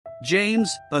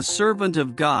James, a servant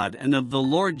of God and of the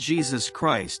Lord Jesus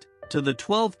Christ, to the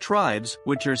 12 tribes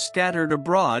which are scattered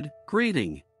abroad,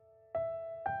 greeting.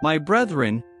 My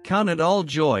brethren, count it all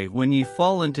joy when ye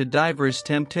fall into divers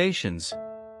temptations,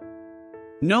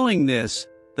 knowing this,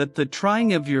 that the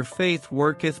trying of your faith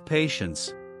worketh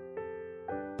patience.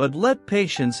 But let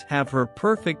patience have her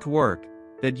perfect work,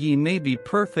 that ye may be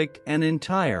perfect and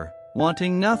entire,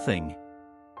 wanting nothing.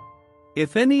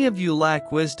 If any of you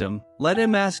lack wisdom, let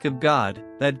him ask of God,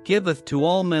 that giveth to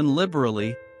all men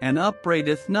liberally, and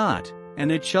upbraideth not,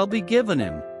 and it shall be given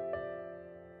him.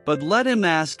 But let him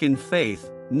ask in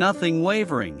faith, nothing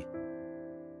wavering.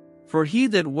 For he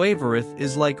that wavereth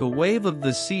is like a wave of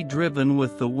the sea driven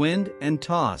with the wind and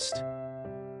tossed.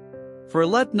 For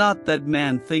let not that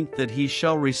man think that he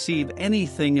shall receive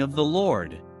anything of the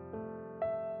Lord.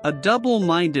 A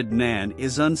double-minded man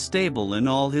is unstable in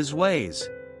all his ways.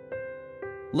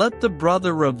 Let the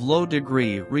brother of low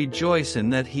degree rejoice in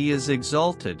that he is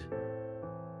exalted,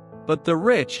 but the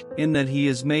rich in that he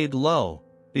is made low,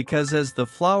 because as the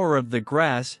flower of the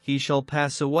grass he shall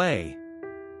pass away.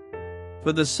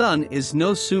 For the sun is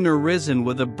no sooner risen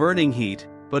with a burning heat,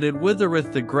 but it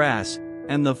withereth the grass,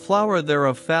 and the flower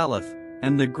thereof falleth,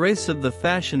 and the grace of the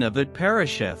fashion of it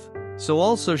perisheth, so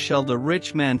also shall the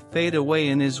rich man fade away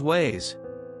in his ways.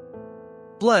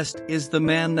 Blessed is the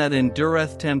man that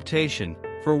endureth temptation,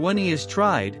 for when he is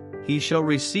tried, he shall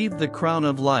receive the crown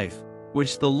of life,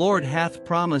 which the Lord hath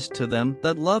promised to them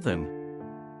that love him.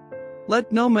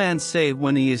 Let no man say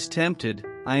when he is tempted,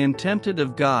 I am tempted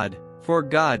of God, for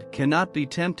God cannot be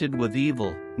tempted with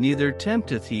evil, neither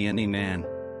tempteth he any man.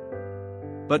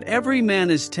 But every man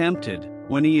is tempted,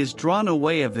 when he is drawn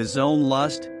away of his own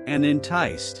lust, and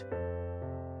enticed.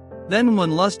 Then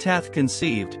when lust hath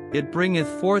conceived, it bringeth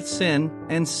forth sin,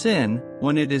 and sin,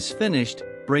 when it is finished,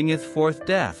 bringeth forth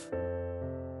death.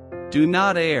 Do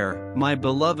not err, my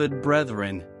beloved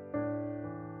brethren.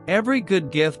 Every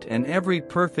good gift and every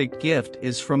perfect gift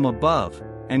is from above,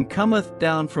 and cometh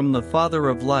down from the Father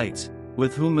of lights,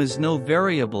 with whom is no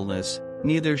variableness,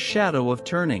 neither shadow of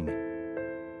turning.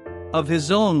 Of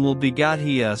his own will begot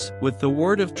he us with the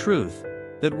word of truth,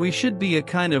 that we should be a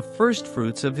kind of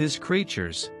firstfruits of his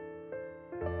creatures.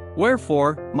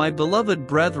 Wherefore, my beloved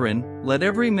brethren, let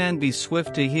every man be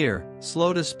swift to hear,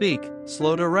 slow to speak,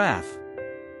 slow to wrath.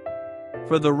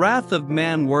 For the wrath of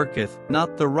man worketh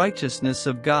not the righteousness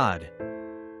of God.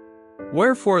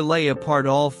 Wherefore lay apart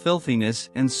all filthiness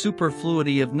and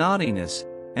superfluity of naughtiness,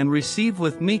 and receive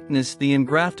with meekness the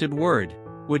engrafted word,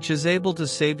 which is able to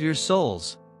save your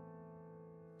souls.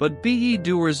 But be ye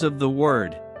doers of the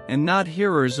word, and not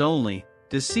hearers only,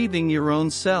 deceiving your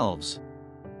own selves.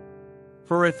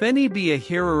 For if any be a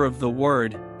hearer of the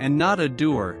word, and not a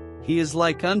doer, he is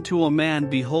like unto a man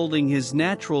beholding his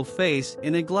natural face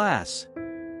in a glass.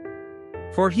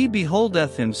 For he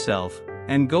beholdeth himself,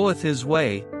 and goeth his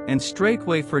way, and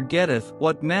straightway forgetteth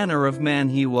what manner of man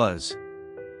he was.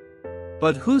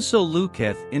 But whoso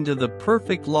looketh into the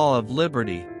perfect law of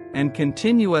liberty, and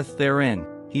continueth therein,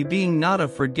 he being not a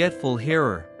forgetful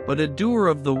hearer, but a doer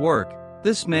of the work,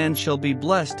 this man shall be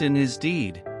blessed in his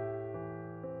deed.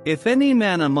 If any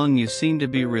man among you seem to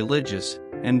be religious,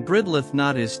 and bridleth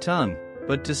not his tongue,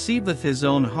 but deceiveth his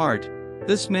own heart,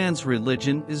 this man's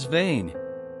religion is vain.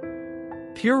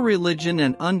 Pure religion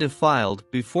and undefiled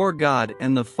before God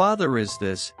and the Father is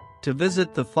this, to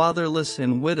visit the fatherless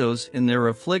and widows in their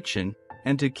affliction,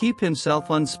 and to keep himself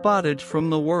unspotted from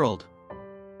the world.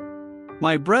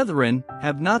 My brethren,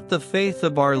 have not the faith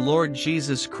of our Lord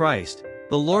Jesus Christ,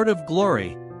 the Lord of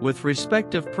glory, with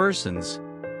respect of persons.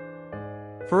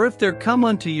 For if there come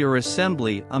unto your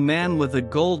assembly a man with a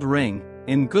gold ring,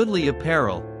 in goodly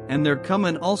apparel, and there come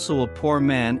in also a poor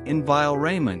man in vile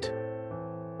raiment,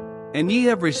 and ye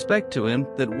have respect to him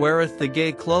that weareth the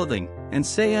gay clothing, and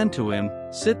say unto him,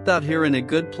 Sit thou here in a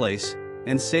good place,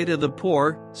 and say to the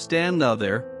poor, Stand thou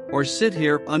there, or sit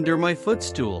here under my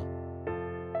footstool.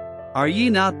 Are ye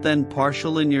not then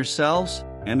partial in yourselves,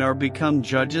 and are become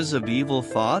judges of evil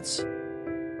thoughts?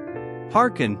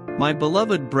 Hearken, my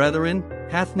beloved brethren,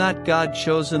 hath not God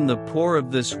chosen the poor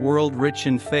of this world rich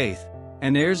in faith,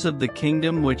 and heirs of the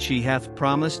kingdom which he hath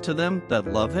promised to them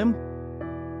that love him?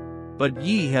 But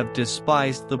ye have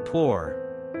despised the poor.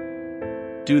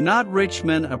 Do not rich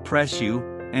men oppress you,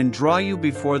 and draw you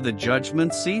before the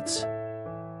judgment seats?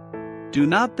 Do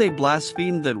not they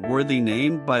blaspheme that worthy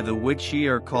name by the which ye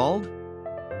are called?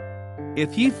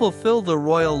 If ye fulfill the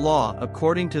royal law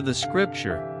according to the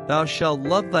Scripture, Thou shalt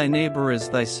love thy neighbor as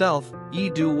thyself, ye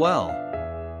do well.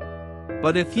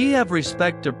 But if ye have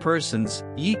respect to persons,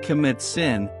 ye commit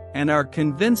sin, and are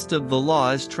convinced of the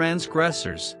law as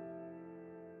transgressors.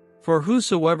 For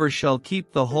whosoever shall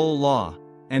keep the whole law,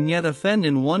 and yet offend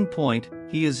in one point,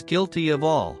 he is guilty of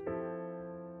all.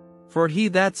 For he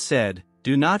that said,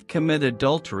 Do not commit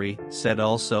adultery, said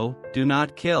also, Do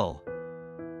not kill.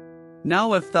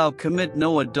 Now if thou commit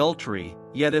no adultery,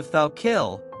 yet if thou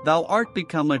kill, thou art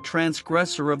become a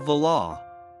transgressor of the law.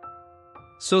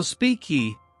 So speak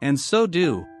ye, and so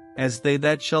do, as they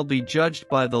that shall be judged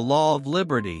by the law of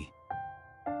liberty.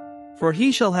 For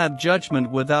he shall have judgment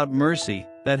without mercy,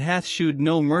 that hath shewed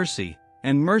no mercy,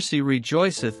 and mercy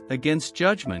rejoiceth against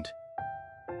judgment.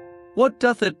 What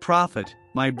doth it profit,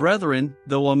 my brethren,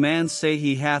 though a man say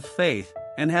he hath faith,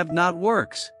 and have not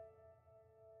works?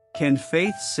 Can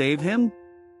faith save him?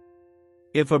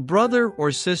 If a brother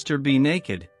or sister be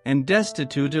naked, and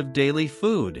destitute of daily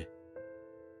food,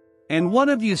 and one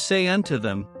of you say unto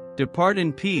them, Depart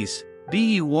in peace, be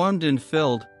ye warmed and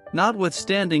filled,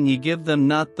 notwithstanding ye give them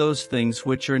not those things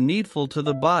which are needful to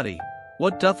the body,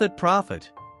 what doth it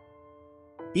profit?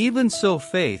 Even so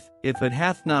faith, if it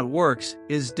hath not works,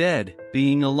 is dead,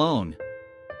 being alone.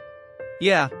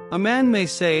 Yea, a man may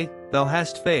say, Thou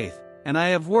hast faith, and I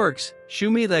have works, shew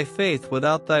me thy faith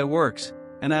without thy works,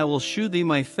 and I will shew thee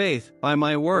my faith by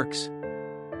my works.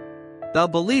 Thou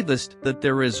believest that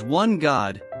there is one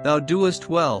God, thou doest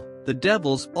well, the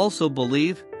devils also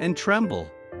believe, and tremble.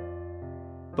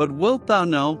 But wilt thou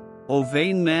know, O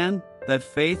vain man, that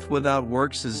faith without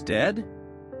works is dead?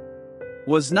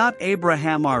 Was not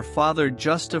Abraham our father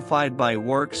justified by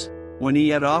works, when he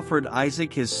had offered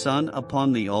Isaac his son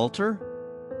upon the altar?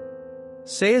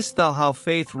 Sayest thou how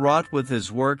faith wrought with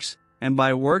his works, and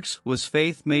by works was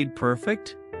faith made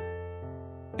perfect?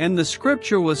 And the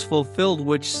scripture was fulfilled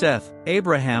which saith,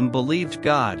 Abraham believed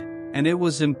God, and it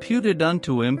was imputed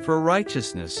unto him for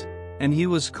righteousness, and he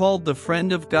was called the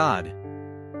friend of God.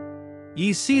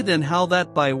 Ye see then how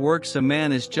that by works a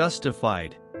man is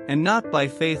justified, and not by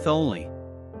faith only.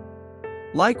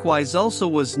 Likewise also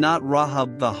was not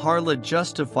Rahab the harlot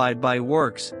justified by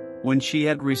works, when she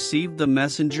had received the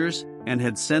messengers, and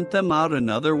had sent them out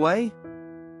another way?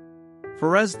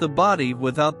 For as the body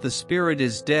without the spirit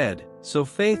is dead, so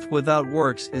faith without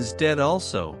works is dead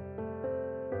also.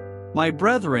 My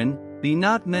brethren, be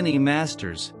not many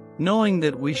masters, knowing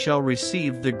that we shall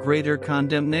receive the greater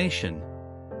condemnation.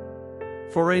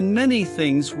 For in many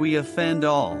things we offend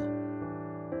all.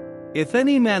 If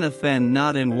any man offend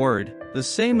not in word, the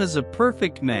same is a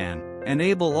perfect man, and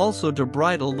able also to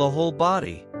bridle the whole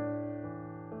body.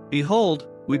 Behold,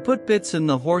 we put bits in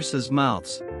the horses'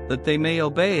 mouths, that they may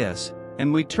obey us,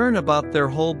 and we turn about their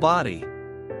whole body.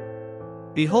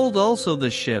 Behold also the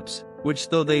ships, which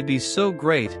though they be so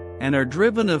great, and are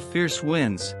driven of fierce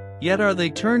winds, yet are they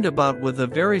turned about with a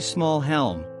very small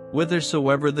helm,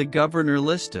 whithersoever the governor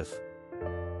listeth.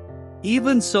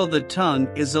 Even so the tongue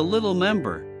is a little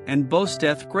member, and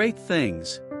boasteth great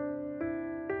things.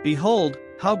 Behold,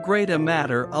 how great a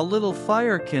matter a little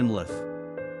fire kindleth.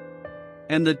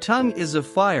 And the tongue is a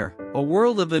fire, a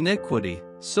world of iniquity,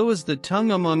 so is the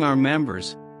tongue among our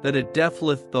members, that it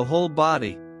defileth the whole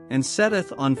body, and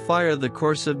setteth on fire the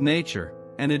course of nature,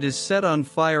 and it is set on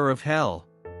fire of hell.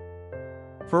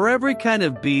 For every kind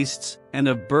of beasts, and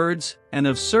of birds, and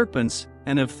of serpents,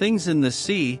 and of things in the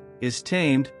sea, is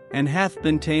tamed, and hath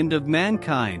been tamed of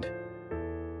mankind.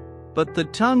 But the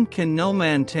tongue can no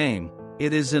man tame,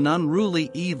 it is an unruly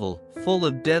evil, full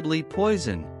of deadly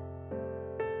poison.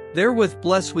 Therewith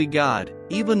bless we God,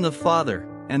 even the Father,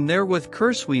 and therewith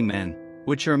curse we men,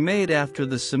 which are made after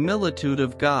the similitude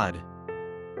of God.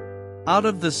 Out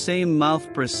of the same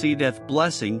mouth proceedeth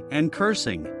blessing and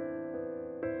cursing.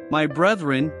 My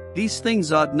brethren, these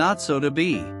things ought not so to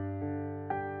be.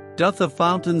 Doth a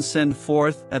fountain send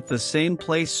forth at the same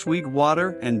place sweet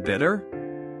water and bitter?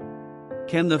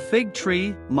 Can the fig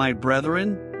tree, my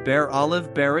brethren, bear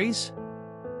olive berries?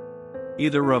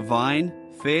 Either a vine,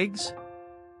 figs?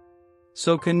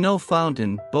 So can no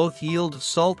fountain both yield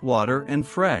salt water and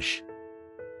fresh.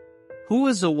 Who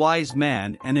is a wise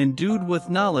man and endued with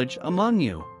knowledge among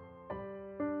you?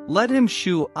 Let him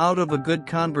shew out of a good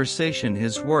conversation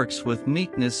his works with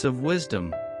meekness of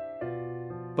wisdom.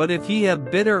 But if ye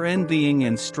have bitter envying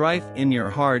and strife in your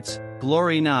hearts,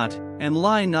 glory not, and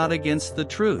lie not against the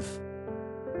truth.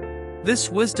 This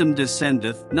wisdom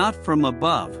descendeth not from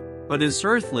above, but is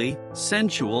earthly,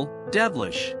 sensual,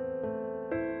 devilish.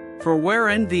 For where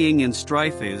envying and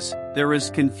strife is, there is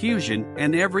confusion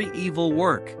and every evil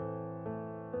work.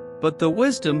 But the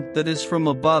wisdom that is from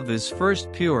above is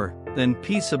first pure, then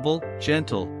peaceable,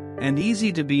 gentle, and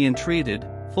easy to be entreated,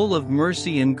 full of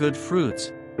mercy and good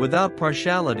fruits, without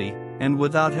partiality, and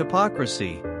without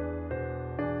hypocrisy.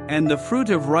 And the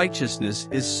fruit of righteousness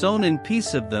is sown in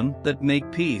peace of them that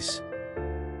make peace.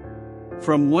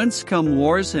 From whence come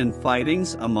wars and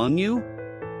fightings among you?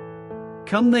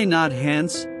 Come they not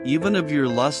hence, even of your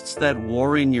lusts that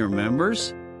war in your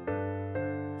members?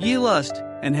 Ye lust,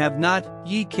 and have not,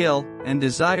 ye kill, and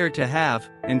desire to have,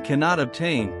 and cannot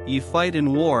obtain, ye fight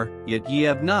in war, yet ye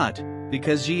have not,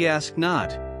 because ye ask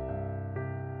not.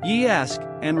 Ye ask,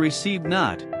 and receive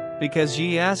not, because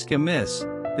ye ask amiss,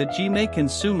 that ye may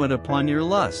consume it upon your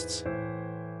lusts.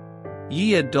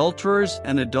 Ye adulterers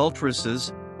and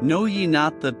adulteresses, know ye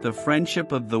not that the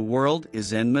friendship of the world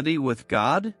is enmity with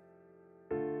God?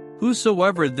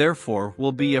 Whosoever therefore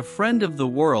will be a friend of the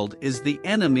world is the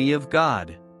enemy of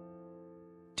God.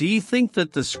 Do ye think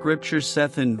that the Scripture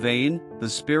saith in vain, the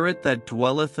Spirit that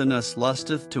dwelleth in us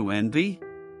lusteth to envy?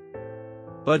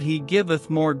 But he giveth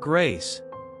more grace.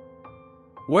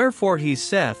 Wherefore he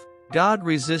saith, God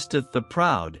resisteth the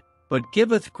proud, but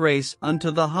giveth grace unto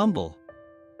the humble.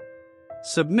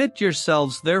 Submit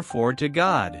yourselves therefore to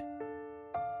God.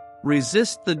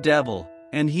 Resist the devil,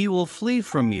 and he will flee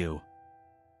from you.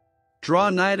 Draw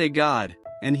nigh to God,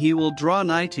 and he will draw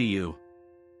nigh to you.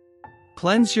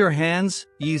 Cleanse your hands,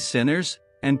 ye sinners,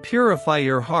 and purify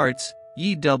your hearts,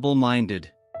 ye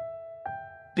double-minded.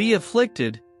 Be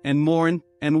afflicted, and mourn,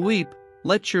 and weep,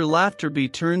 let your laughter be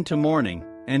turned to mourning,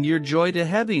 and your joy to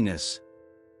heaviness.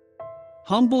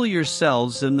 Humble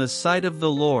yourselves in the sight of the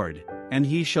Lord, and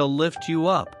he shall lift you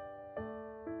up.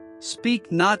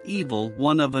 Speak not evil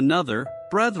one of another,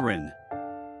 brethren.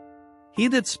 He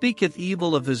that speaketh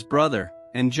evil of his brother,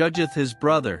 and judgeth his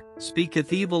brother,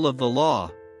 speaketh evil of the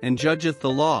law, and judgeth the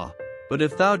law. But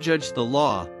if thou judge the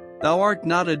law, thou art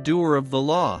not a doer of the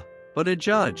law, but a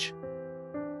judge.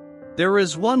 There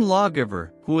is one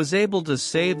lawgiver, who is able to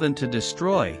save and to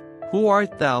destroy. Who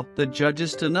art thou that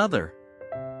judgest another?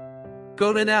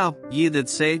 Go to now, ye that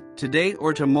say, today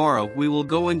or tomorrow we will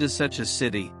go into such a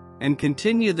city, and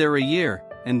continue there a year,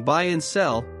 and buy and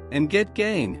sell, and get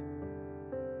gain.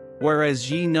 Whereas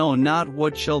ye know not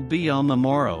what shall be on the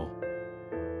morrow.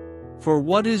 For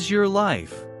what is your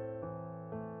life?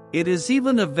 It is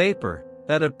even a vapor,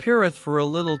 that appeareth for a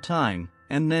little time,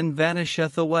 and then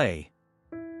vanisheth away.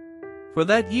 For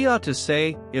that ye ought to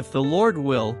say, if the Lord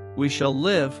will, we shall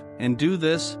live, and do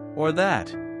this, or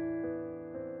that.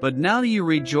 But now ye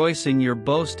rejoice in your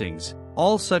boastings,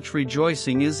 all such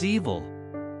rejoicing is evil.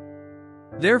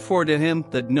 Therefore to him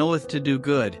that knoweth to do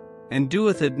good, and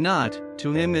doeth it not,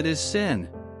 to him it is sin.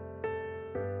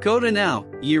 Go to now,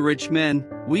 ye rich men,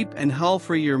 weep and howl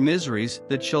for your miseries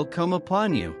that shall come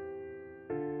upon you.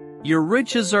 Your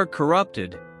riches are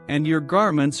corrupted, and your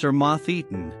garments are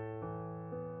moth-eaten.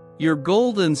 Your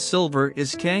gold and silver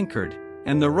is cankered,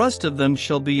 and the rust of them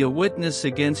shall be a witness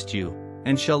against you,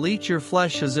 and shall eat your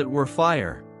flesh as it were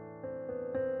fire.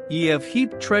 Ye have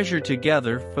heaped treasure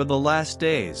together for the last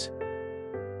days.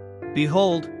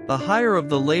 Behold, the hire of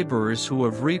the laborers who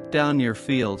have reaped down your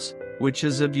fields, which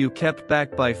is of you kept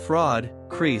back by fraud,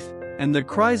 crieth, and the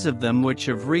cries of them which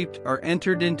have reaped are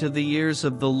entered into the ears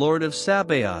of the Lord of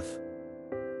Sabaoth.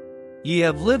 Ye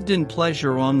have lived in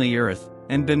pleasure on the earth,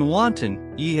 and been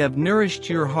wanton, ye have nourished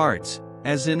your hearts,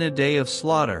 as in a day of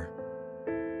slaughter.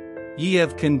 Ye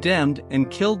have condemned and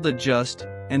killed the just,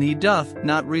 and he doth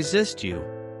not resist you.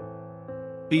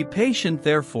 Be patient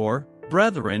therefore,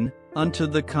 brethren, unto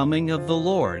the coming of the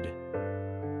Lord.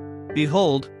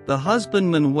 Behold, the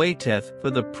husbandman waiteth for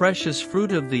the precious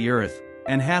fruit of the earth,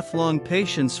 and hath long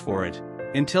patience for it,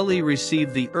 until he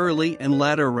receive the early and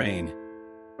latter rain.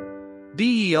 Be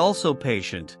ye also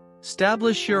patient,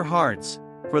 stablish your hearts,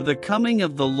 for the coming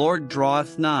of the Lord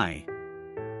draweth nigh.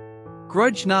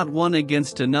 Grudge not one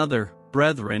against another,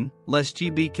 brethren, lest ye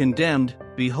be condemned.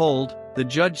 Behold, the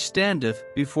judge standeth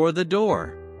before the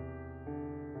door.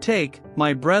 Take,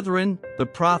 my brethren, the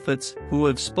prophets, who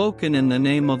have spoken in the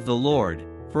name of the Lord,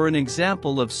 for an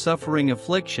example of suffering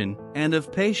affliction, and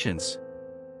of patience.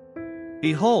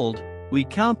 Behold, we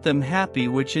count them happy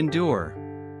which endure.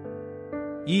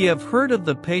 Ye have heard of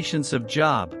the patience of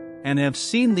Job, and have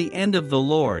seen the end of the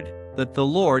Lord, that the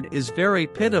Lord is very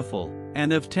pitiful,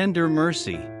 and of tender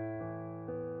mercy.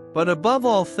 But above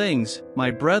all things,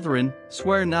 my brethren,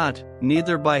 swear not,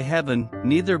 neither by heaven,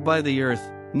 neither by the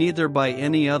earth, neither by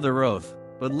any other oath,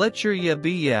 but let your yea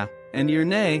be yea, and your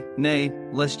nay, nay,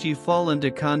 lest ye fall into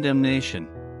condemnation.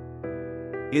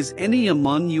 Is any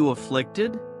among you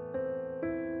afflicted?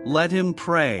 Let him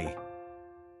pray.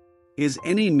 Is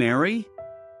any merry?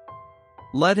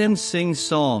 Let him sing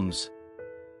psalms.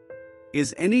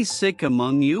 Is any sick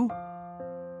among you?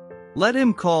 Let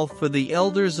him call for the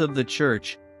elders of the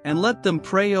church, and let them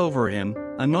pray over him,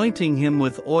 anointing him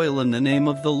with oil in the name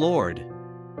of the Lord.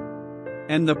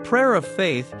 And the prayer of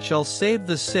faith shall save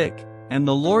the sick, and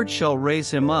the Lord shall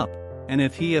raise him up, and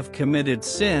if he have committed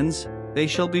sins, they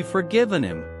shall be forgiven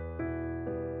him.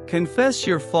 Confess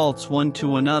your faults one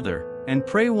to another, and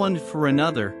pray one for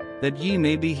another, that ye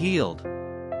may be healed.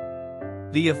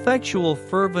 The effectual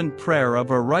fervent prayer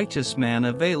of a righteous man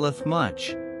availeth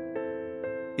much.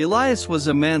 Elias was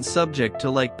a man subject to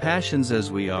like passions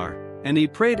as we are, and he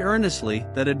prayed earnestly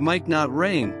that it might not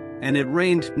rain, and it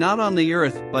rained not on the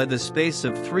earth by the space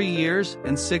of 3 years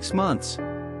and 6 months.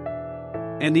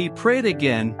 And he prayed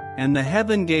again, and the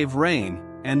heaven gave rain,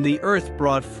 and the earth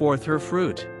brought forth her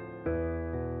fruit.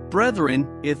 Brethren,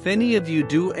 if any of you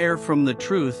do err from the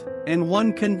truth, and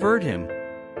one convert him,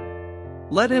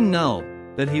 let him know,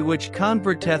 that he which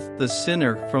converteth the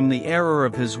sinner from the error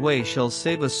of his way shall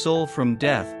save a soul from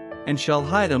death, and shall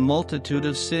hide a multitude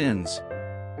of sins.